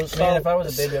 So, Man, if I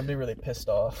was a baby, I'd be really pissed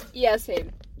off. Yeah,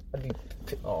 same. I'd be,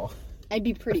 Oh, I'd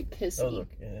be pretty pissy. that was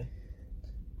okay.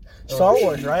 Star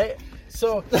Wars, right?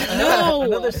 So, No!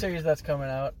 another series that's coming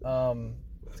out.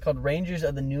 It's called Rangers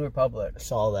of the New Republic.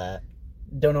 Saw that.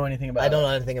 Don't know anything about I don't it.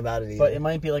 know anything about it either. But it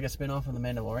might be like a spin-off of The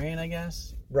Mandalorian, I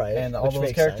guess. right. And all which those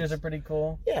makes characters sense. are pretty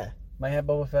cool. Yeah. Might have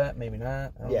Boba Fett, maybe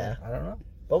not. Yeah. I don't know.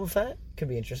 Boba Fett could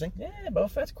be interesting. Yeah, Boba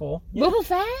Fett's cool. Yeah, Boba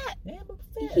Fett? yeah Boba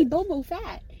Fett. He Bobo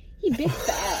Fat. He big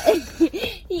fat.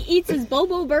 He eats his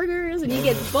Bobo burgers and he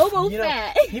gets Bobo You know,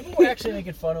 Fat. people were actually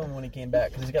making fun of him when he came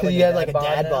back because he's got Because like he a had like a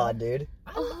dad now. bod, dude.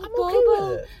 I'm Oh,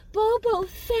 okay with it. Bobo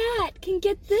Fat can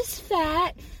get this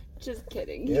fat. Just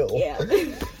kidding. He Ew.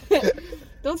 can't.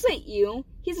 Don't say ew.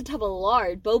 He's a tub of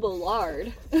lard. Bobo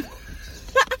lard.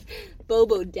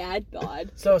 Bobo dad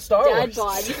bod. So Star Dad Wars.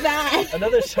 bod fat.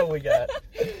 Another show we got.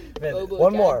 Man, Bobo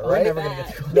One dad more, bod right? we're never fat. gonna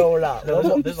get to. No, we're not. No, One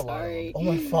more. there's a lot. Of Sorry. them. Oh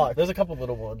my fuck. There's a couple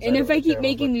little ones. And that if are I keep terrible,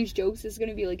 making these jokes, it's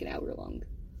gonna be like an hour long. but-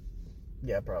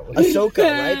 yeah, probably. Ahsoka,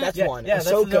 right? That's yeah, one. Yeah, that's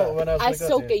Ahsoka. what I was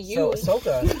gonna go to. Ahsoka, you. So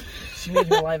Ahsoka, she made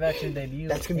her live action debut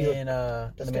That's gonna be in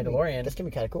The That's gonna be- Mandalorian. That's gonna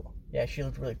be kind of cool. Yeah, she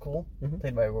looked really cool. Mhm.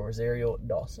 Played by Rosario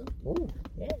Dawson. Ooh.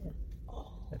 Yeah.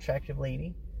 Attractive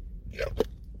lady.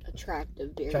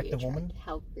 Attractive, very Attractive woman?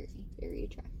 How very, very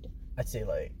attractive. I'd say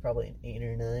like probably an 8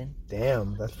 or 9.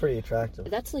 Damn, that's pretty attractive.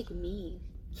 That's like me.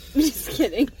 I'm just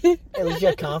kidding. At least you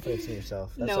have confidence in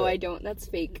yourself. That's No, it. I don't. That's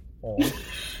fake. Oh.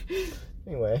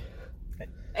 Anyway.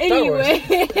 Anyway,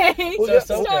 So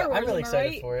Star Ahsoka, Wars, I'm really am I excited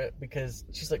right? for it because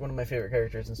she's like one of my favorite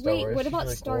characters in Star Wait, Wars. what She's about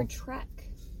really Star cool. Trek?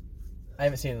 I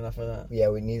haven't seen enough of that. Yeah,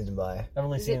 we needed to buy. I've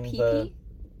only Is seen it the. PP?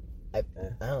 I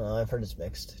don't know. I've heard it's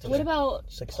mixed. What about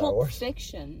Just like Star Pulp Wars.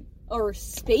 Fiction or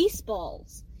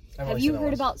Spaceballs? I've Have only you seen that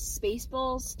heard once. about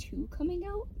Spaceballs 2 coming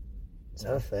out? Is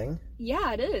that a thing?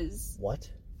 Yeah, it is. What?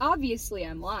 Obviously,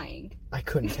 I'm lying. I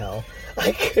couldn't tell.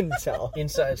 I couldn't tell.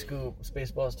 Inside Scoop,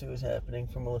 Spaceballs 2 is happening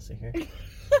from Alyssa here.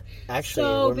 Actually,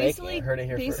 So we're making basically, it. Heard it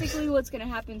here basically what's going to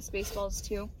happen in Spaceballs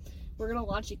 2, we're going to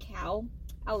launch a cow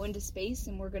out into space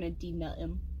and we're going to denut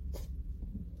him.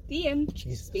 The end.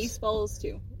 Jesus. Spaceballs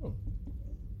 2.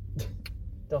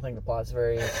 Don't think the plot's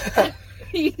very,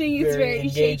 You think it's very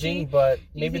engaging, shaky? but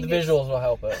You maybe the think it's- visuals will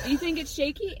help it. You think it's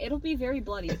shaky? It'll be very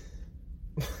bloody.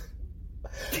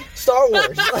 Star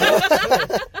Wars.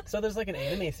 So there's like an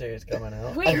anime series coming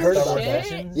out. Wait, I heard Star about Wars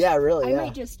that. Legends. Yeah, really. I Yeah.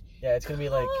 might just. Yeah, it's gonna be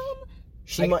like.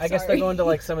 She I might. guess Sorry. they're going to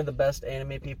like some of the best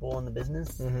anime people in the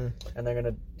business, hmm and they're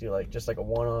gonna do like just like a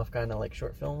one-off kind of like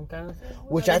short film kind of thing.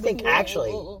 Which I think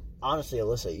actually, honestly,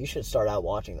 Alyssa, you should start out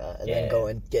watching that and then Yeah. go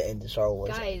and get into Star Wars.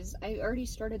 Guys, I already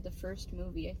started the first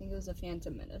movie. I think it was a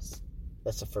Phantom Menace.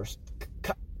 That's the first.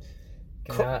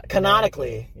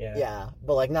 Canonically. Yeah. Yeah,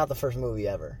 but like not the first movie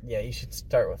ever. Yeah, you should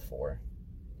start with 4.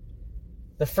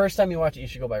 The first time you watch it, you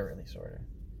should go by release order.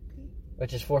 Okay.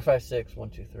 Which is 4, 5, 6, 1,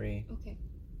 2, 3, Okay.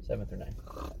 7 through 9.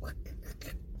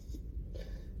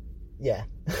 Yeah.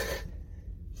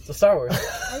 So Star Wars.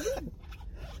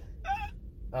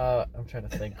 I'm trying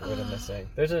to think what I'm missing.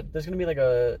 There's gonna be like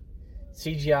a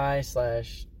CGI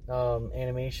 /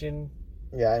 animation.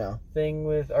 Yeah, I know. Thing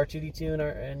with R2D2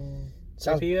 and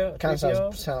Sounds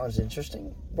 3PO. sounds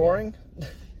interesting. Boring. Yeah.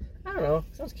 I don't know.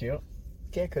 Sounds cute.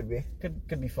 Yeah, it could be.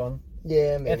 Could be fun.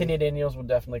 Yeah, maybe. Anthony Daniels will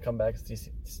definitely come back as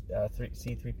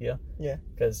C3PO. Yeah,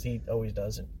 because he always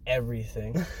does in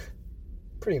everything.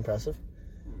 Pretty impressive.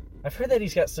 I've heard that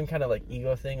he's got some kind of like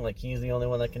ego thing, like he's the only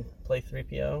one that can play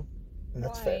 3PO. And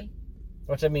that's Why? fair.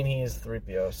 Which I mean, he is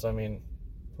 3PO, so I mean,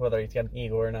 whether he's got an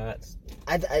ego or not,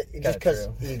 I just because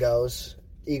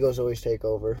egos always take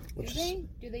over.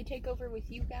 Do they take over with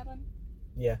you, Gavin?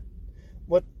 Yeah.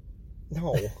 What?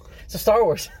 No. So Star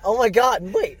Wars. Oh my God!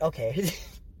 Wait. Okay.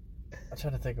 I'm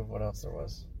trying to think of what else there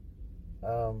was.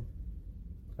 I'm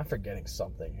forgetting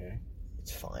something here.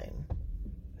 It's fine.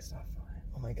 It's not fine.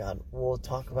 Oh my God! We'll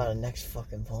talk about it next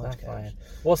fucking podcast. Not fine.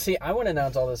 Well, see, I want to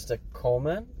announce all this to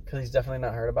Coleman because he's definitely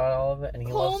not heard about all of it, and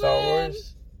he loves Star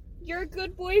Wars. You're a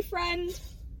good boyfriend.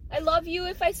 I love you.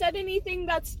 If I said anything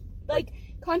that's like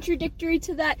contradictory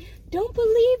to that, don't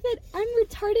believe that I'm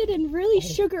retarded and really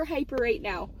sugar hyper right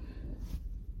now.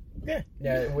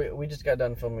 Yeah, we just got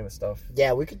done filming the stuff.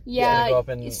 Yeah, we could. Yeah, go up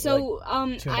in, so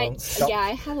like, 2 months.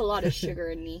 I have a lot of sugar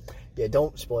in me. Yeah,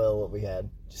 don't spoil what we had.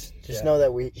 Just know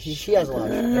that he has a lot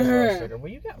of sugar. There's a lot of sugar.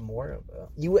 Well, you got more of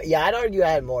it. Yeah, I'd argue I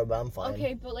had more, but I'm fine.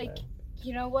 Okay, but like,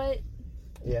 you know what?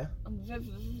 Yeah.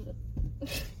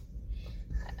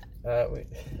 Okay.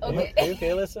 Are you okay,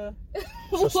 Alyssa?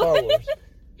 So Star Wars.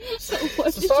 So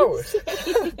Star Wars.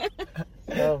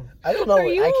 I don't know. Are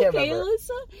you I can't okay, remember.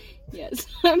 Alyssa? Yes,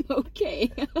 I'm okay.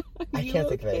 I can't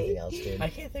think of anything else, dude. I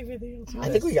can't think of anything else. I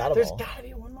think we got them There's all. gotta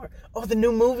be one more. Oh, the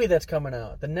new movie that's coming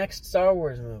out. The next Star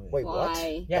Wars movie. Wait, Why?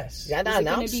 what? Yes. Yeah, not Is it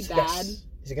gonna announced. be bad? Yes.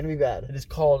 Is it gonna be bad? It is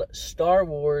called Star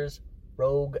Wars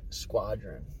Rogue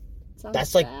Squadron. Sounds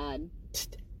That's like- bad.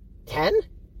 10?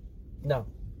 No.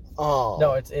 Oh.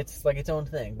 No, it's like its own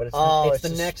thing, but it's it's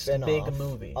the a next spin-off. big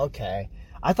movie. Okay.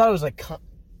 I thought it was like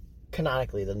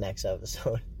canonically the next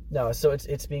episode. No, so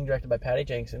it's being directed by Patty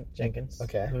Jenkins,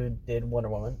 Okay. who did Wonder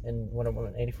Woman in Wonder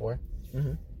Woman 84.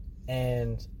 Mm-hmm.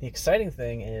 And the exciting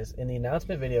thing is, in the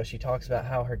announcement video, she talks about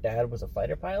how her dad was a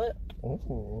fighter pilot,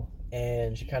 Ooh.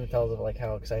 and she kind of tells of like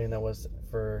how exciting that was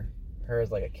for her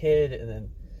as like a kid, and then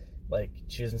like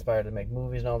she was inspired to make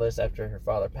movies and all this after her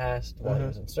father passed while he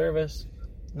was in service.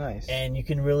 Nice. And you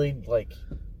can really like,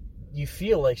 you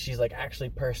feel like she's like actually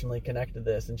personally connected to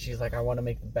this, and she's like, I want to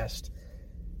make the best.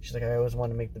 She's like, I always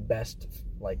want to make the best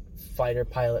like fighter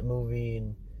pilot movie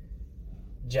and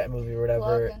jet movie or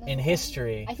whatever in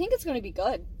history. I think it's gonna be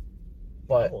good.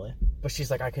 But Probably. she's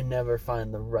like, I can never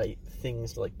find the right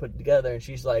things to like put together. And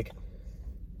she's like,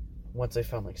 once I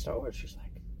found like Star Wars, she's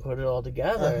like, put it all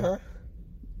together. Uh-huh.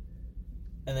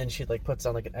 And then she like puts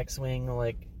on like an X-wing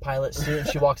like pilot suit, and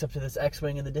she walks up to this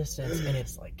X-wing in the distance, and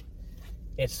it's like,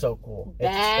 it's so cool.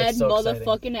 Bad it's so exciting.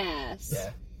 motherfucking ass. Yeah.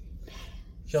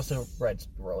 She also rides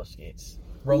roller skates.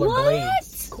 What?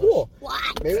 Rollerblades. Cool.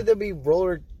 What? Maybe there'll be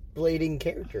rollerblading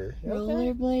character.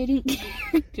 Rollerblading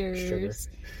characters.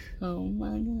 Oh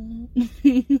my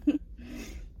god.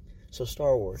 So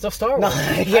Star Wars. So Star Wars. No, I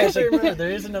I can't actually think- remember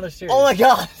there is another series. Oh my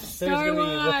God. There's Star gonna be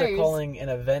what they're Wars. calling an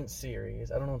event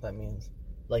series. I don't know what that means.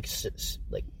 Like,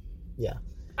 yeah.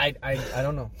 I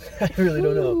don't know. I really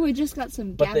don't know. Ooh, we just got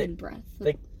some But Gavin breath.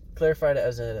 They clarified it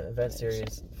as an event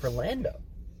series for Lando.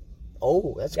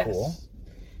 Oh, that's Yes. cool.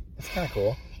 That's kind of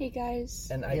cool. Hey guys.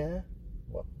 And Yeah.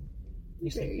 You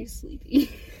Very sleepy?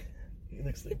 sleepy. You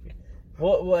look sleepy.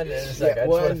 Well, in a second. I just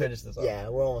want to finish this off. Yeah,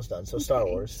 we're almost done. So Star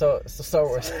Wars. So Star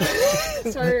Wars.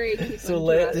 Sorry. keep So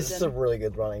interrupting. This is a really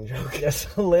good running joke. Yes,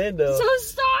 Lando. So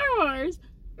Star Wars.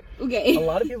 Okay. A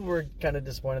lot of people were kind of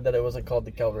disappointed that it wasn't called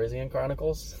the Calrissian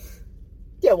Chronicles.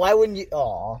 Yeah, why wouldn't you?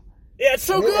 Aw. Yeah, it's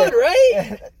so good,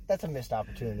 right? That's a missed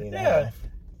opportunity. in Yeah.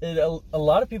 life. A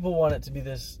lot of people want it to be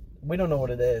this. We don't know what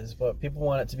it is, but people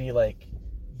want it to be like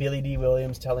Billy D.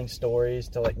 Williams telling stories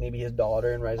to like maybe his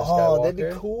daughter in Rise of Skywalker. Oh, that'd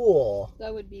be cool.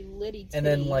 That would be litty. And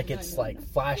then like it's like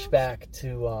flashback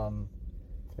to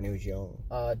When he was young.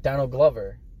 Donald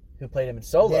Glover, who played him in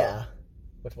Solo, Yeah.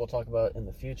 which we'll talk about in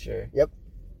the future.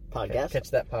 Podcast.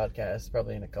 Catch that podcast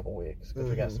probably in a couple weeks because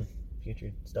we got some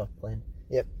future stuff planned.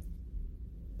 Yep.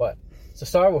 But so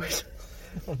Star Wars.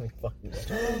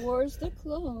 Star Wars, the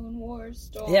Clone Wars,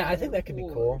 Star Yeah, I think that could be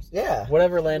cool. Wars. Yeah.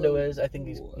 Whatever Lando is, I think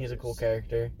he's a cool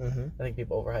character. Mm-hmm. I think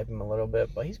people overhype him a little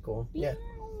bit, but he's cool. Yeah.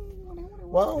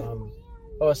 Well,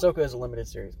 Ahsoka is a limited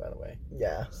series, by the way.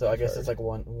 yeah. So I guess it's like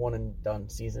one and done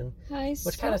season,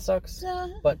 which kind of sucks,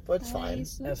 but But it's fine.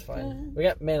 that's fine. We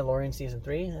got Mandalorian season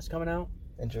 3 that's coming out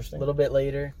a Interesting. little bit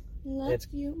later. Love It's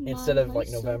you, instead of like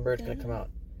Mama, November, it's Ahsoka. gonna come out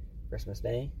Christmas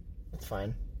Day, It's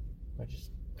fine. which is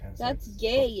kind of That's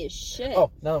gay as shit.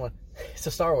 Oh, another one. It's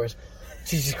a Star Wars.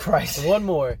 Jesus Christ. One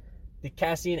more. The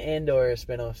Cassian Andor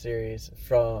spin-off series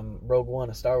from Rogue One,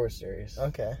 a Star Wars series.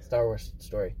 Okay. Star Wars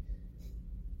story.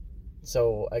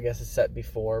 So I guess it's set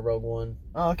before Rogue One.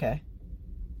 Oh, okay.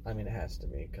 I mean, it has to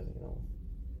be because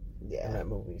in Yeah. that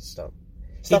movie stuff.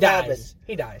 Stuff he dies. happens.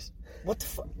 He dies. What the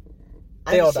fuck?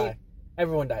 They all die.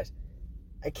 Everyone dies.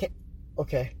 I can't.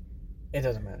 Okay. It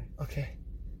doesn't matter. Okay.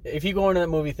 If you go into that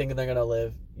movie thinking they're gonna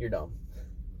live, you're dumb.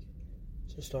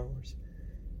 So Star Wars.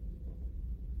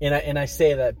 And I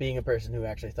say that being a person who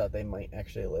actually thought they might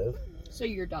actually live. So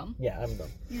you're dumb. Yeah, I'm dumb.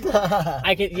 You're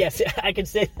I can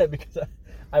say that because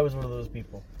I was one of those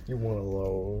people. one of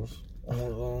those.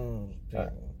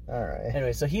 All right.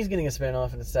 Anyway, so he's getting a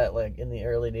spin-off, and it's set like in the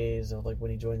early days of like when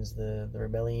he joins the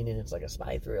rebellion, and it's like a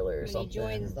spy thriller or When something. he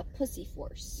joins the Pussy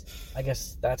Force. I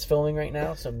guess that's filming right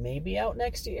now, so maybe out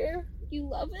next year, You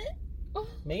love it? Oh.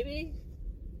 maybe.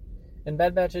 And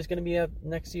Bad Batch is going to be out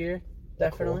next year,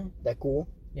 definitely. That cool?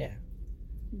 Yeah,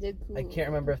 The cool. I can't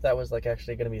remember if that was like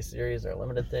actually going to be a series or a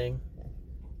limited thing.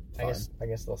 Fine. I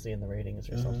guess they'll see in the ratings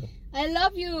or Mhm. something. I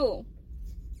love you.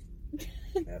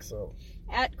 Yeah, so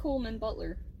At Coleman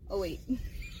Butler. Oh wait.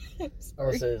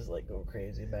 Sorry. Alyssa is like going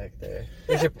crazy back there.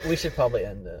 We should probably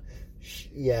end it.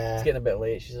 Yeah. It's getting a bit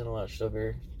late. She's in a lot of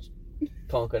sugar,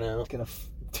 conking out.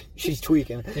 She's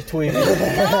tweaking. She's tweaking.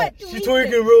 Not She's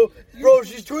tweaking, bro. Bro,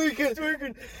 she's tweaking.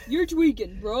 You're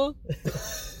tweaking, bro.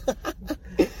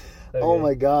 Oh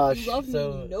my gosh. You love me,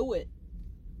 So- you know it.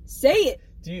 Say it.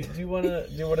 Do you want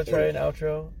to try an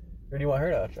outro, or do you want her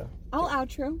to outro? I'll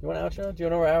outro. You want an outro? Do you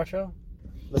know our outro?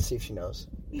 Let's see if she knows.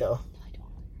 Go. Do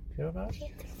you know about outro?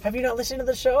 Have you not listened to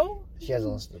the show? She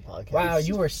hasn't listened to the podcast. Wow,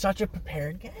 you were such a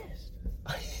prepared guest.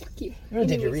 Fuck you. You really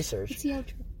did your Anyways, research. It's the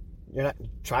outro. You're not.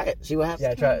 Try it. See what happens.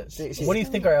 Yeah, try it. See- What do you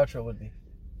think our outro would be?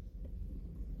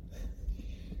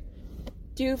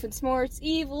 Doofenshmirtz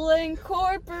Evil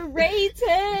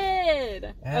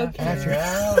Incorporated. After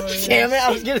hours. Damn it!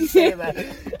 I was gonna say that.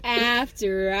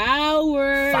 After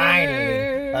hours.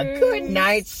 Finally, a good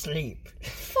night's sleep.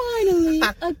 Finally,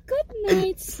 a good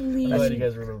night's sleep. I'm glad you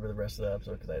guys remember the rest of the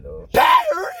episode because I don't.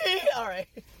 Battery. All right.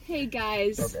 Hey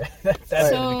guys. Okay, that So-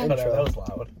 cut out. That was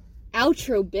loud.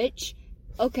 Outro, bitch.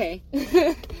 Okay.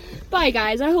 Bye,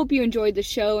 guys. I hope you enjoyed the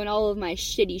show and all of my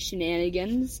shitty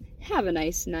shenanigans. Have a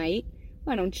nice night.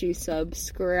 Why don't you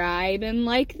subscribe and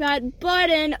like that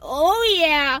button? Oh,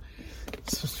 yeah.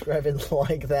 Subscribe and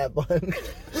like that button.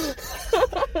 Cool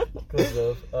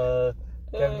stuff.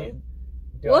 Kevin,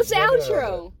 What's the do you wanna do it?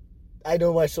 outro? I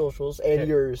know my socials and Here.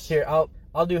 yours. Here, I'll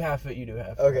do half of it. You do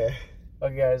half. Okay.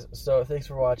 Okay, guys. So thanks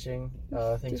for watching.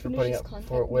 Thanks for putting up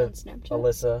for it with Snapchat.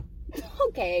 Alyssa.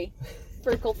 Okay.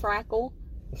 Frickle Frackle.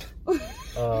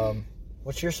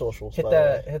 What's your socials? Hit by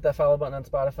the way? that follow button on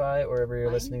Spotify or wherever you're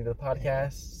Mine? listening to the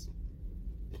podcasts.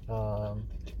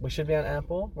 We should be on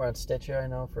Apple. We're on Stitcher, I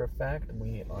know for a fact.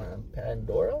 We are on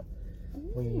Pandora.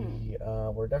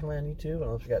 We're definitely on YouTube,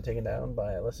 unless we got taken down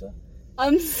by Alyssa.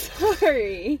 I'm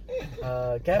sorry.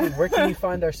 Gavin, where can you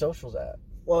find our socials at?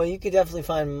 Well, you could definitely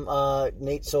find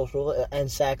Nate's social and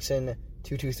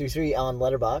Saxon2233 on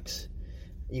Letterboxd.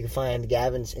 You can find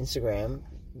Gavin's Instagram,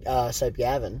 Sype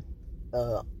Gavin,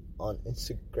 on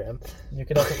Instagram. You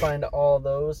can also find all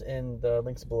those in the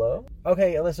links below.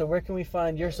 Okay, Alyssa, where can we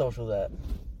find your socials at?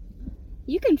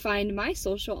 You can find my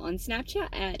social on Snapchat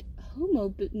at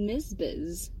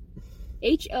HomoMizBiz.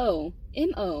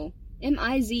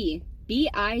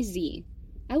 HOMOMIZBIZ.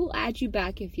 I will add you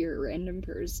back if you're a random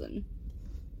person.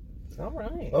 All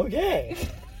right. Okay.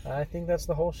 I think that's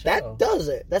the whole show. That does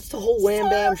it. That's the whole wham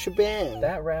bam shebang.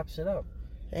 That wraps it up.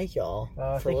 Thank y'all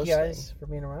for Thank listening. you guys for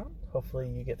being around. Hopefully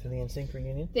you get to the NSYNC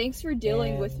reunion. Thanks for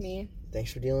dealing with And- me.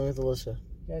 Thanks for dealing with Alyssa.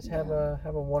 You guys have a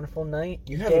wonderful night.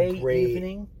 You have a day, great-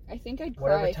 evening, I think I'd cry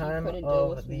whatever if you time couldn't deal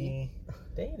of with the me.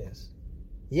 day it is.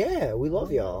 Yeah, we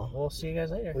love y'all. We'll see you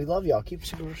guys later. We love y'all. Keep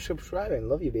subscribing.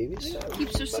 Love you, babies.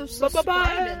 Keeps us so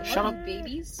subscribing. Shut up.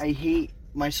 babies. I hate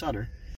my Sutter.